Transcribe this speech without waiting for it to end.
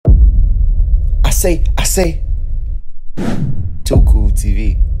say, Too Cool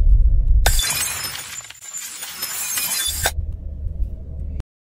TV.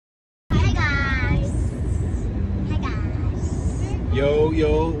 Hey guys. Hey guys.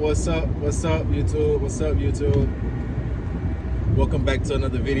 Yo, what's up YouTube? What's up YouTube? Welcome back to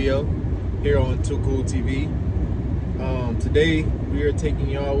another video here on Too Cool TV. Today we are taking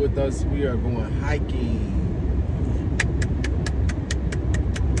y'all with us. We are going hiking.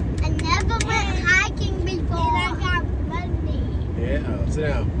 I never went hiking before. And I got money. Yeah, sit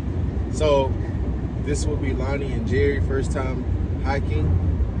down. So this will be Lonnie and Jerry first time hiking.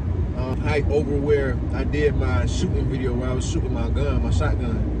 Hike over where I did my shooting video where I was shooting my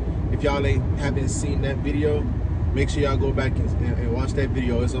shotgun. If y'all haven't seen that video, make sure y'all go back and watch that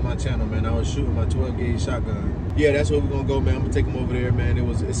video. It's on my channel, man. I was shooting my 12 gauge shotgun. Yeah, that's where we're gonna go, man. I'm gonna take them over there, man.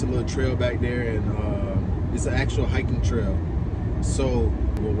 It's a little trail back there, and it's an actual hiking trail. So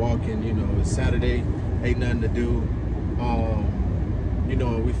we're walking, you know, it's Saturday, ain't nothing to do. You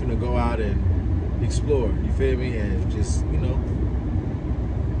know, we finna go out and explore, you feel me? And just, you know,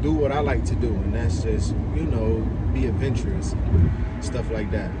 do what I like to do, and that's just, you know, be adventurous, stuff like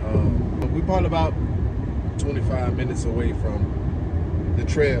that. We're probably about 25 minutes away from the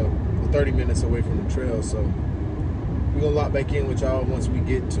trail, or 30 minutes away from the trail, so we're gonna lock back in with y'all once we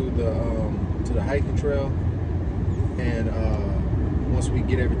get to the hiking trail, and once we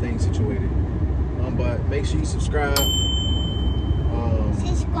get everything situated. But make sure you subscribe.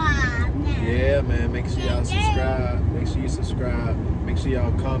 Subscribe now. Yeah, man. Make sure y'all subscribe. Make sure you subscribe. Make sure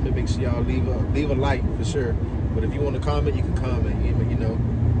y'all comment. Make sure y'all leave a like for sure. But if you want to comment, you can comment. You know.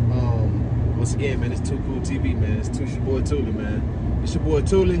 Once again, man, it's Too Cool TV, man. It's your boy Toolie, man. It's your boy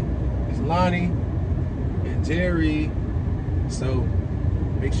Toolie. It's Lonnie and Jerry. So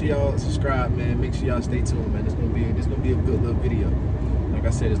make sure y'all subscribe, man. Make sure y'all stay tuned, man. This gonna be a good little video. Like I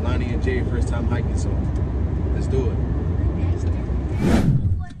said, it's Lonnie and Jerry first time hiking, so let's do it.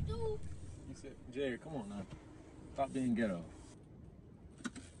 He said, Jerry, come on now. Stop being ghetto.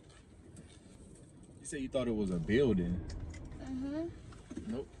 You said you thought it was a building.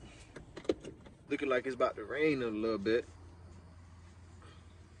 Nope. Looking like it's about to rain a little bit.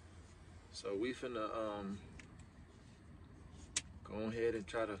 So we finna go ahead and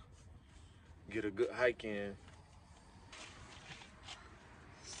try to get a good hike in.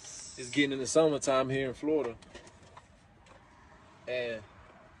 It's getting in the summertime here in Florida. And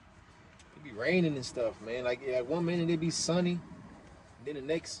it be raining and stuff, man. Like, yeah, one minute it be sunny, then the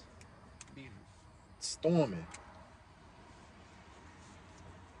next be storming.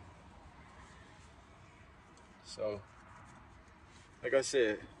 So, like I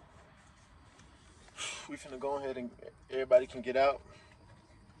said, we finna go ahead and everybody can get out.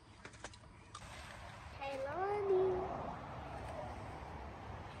 Hey, Lonnie.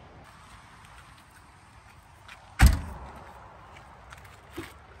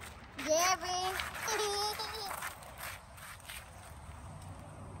 Jerry.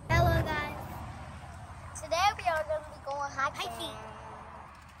 Hello, guys. Today we are going to be going hiking.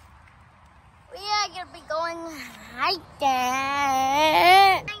 We are going to be going hiking.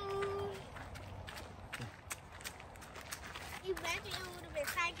 Imagine it would have been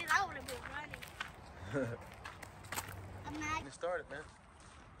hiking, I would have been running. Getting it started, man.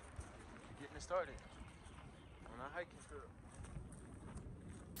 Getting it started on our hiking trip.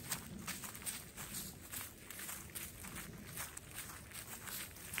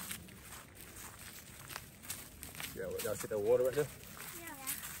 Yeah, y'all see that water right there? Yeah.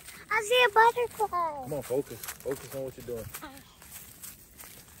 I see a butterfly. Come on, focus. Focus on what you're doing.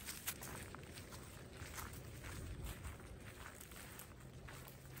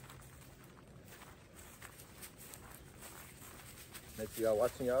 Make sure y'all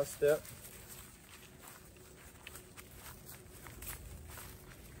watching y'all step.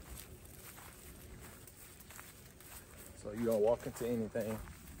 So you don't walk into anything.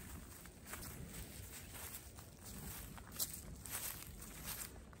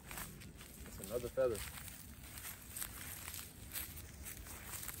 That's another feather.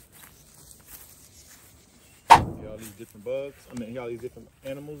 See all these different bugs. I mean, all these different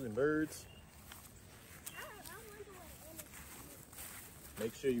animals and birds.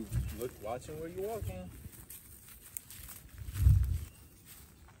 Make sure you watching where you're walking.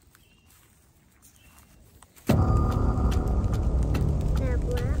 They're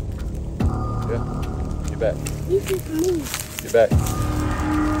black. Yeah, you're back. This is me. You're back.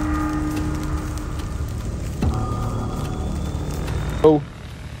 So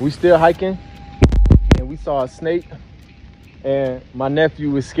we still hiking, and we saw a snake, and my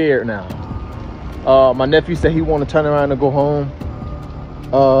nephew is scared now. My nephew said he want to turn around and go home.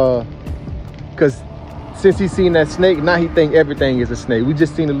 Because since he's seen that snake, now he think everything is a snake. We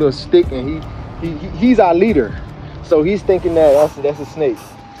just seen a little stick, and he's our leader, so he's thinking that that's a snake,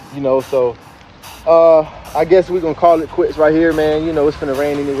 you know. So I guess we're gonna call it quits right here, man. You know, it's gonna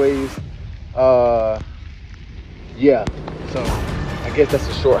rain anyways. Yeah, so I guess that's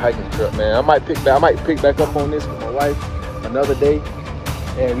a short hiking trip, man. I might pick back up on this with my wife another day,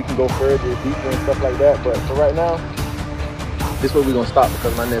 and we can go further, deeper and stuff like that. But for right now, this is where we're gonna stop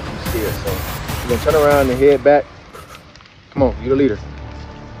because my nephew's scared. So we're gonna turn around and head back. Come on, you're the leader.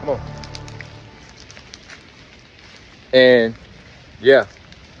 Come on. And yeah,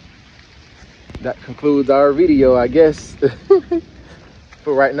 that concludes our video, I guess.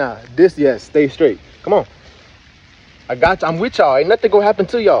 For right now, yes, stay straight. Come on. I got you. I'm with y'all. Ain't nothing gonna happen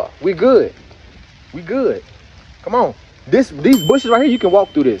to y'all. We good. We good. Come on. These bushes right here, you can walk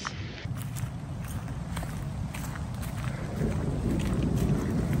through this.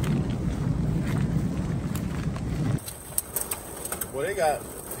 Well, they got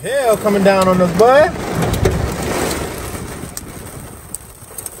hell coming down on us, bud.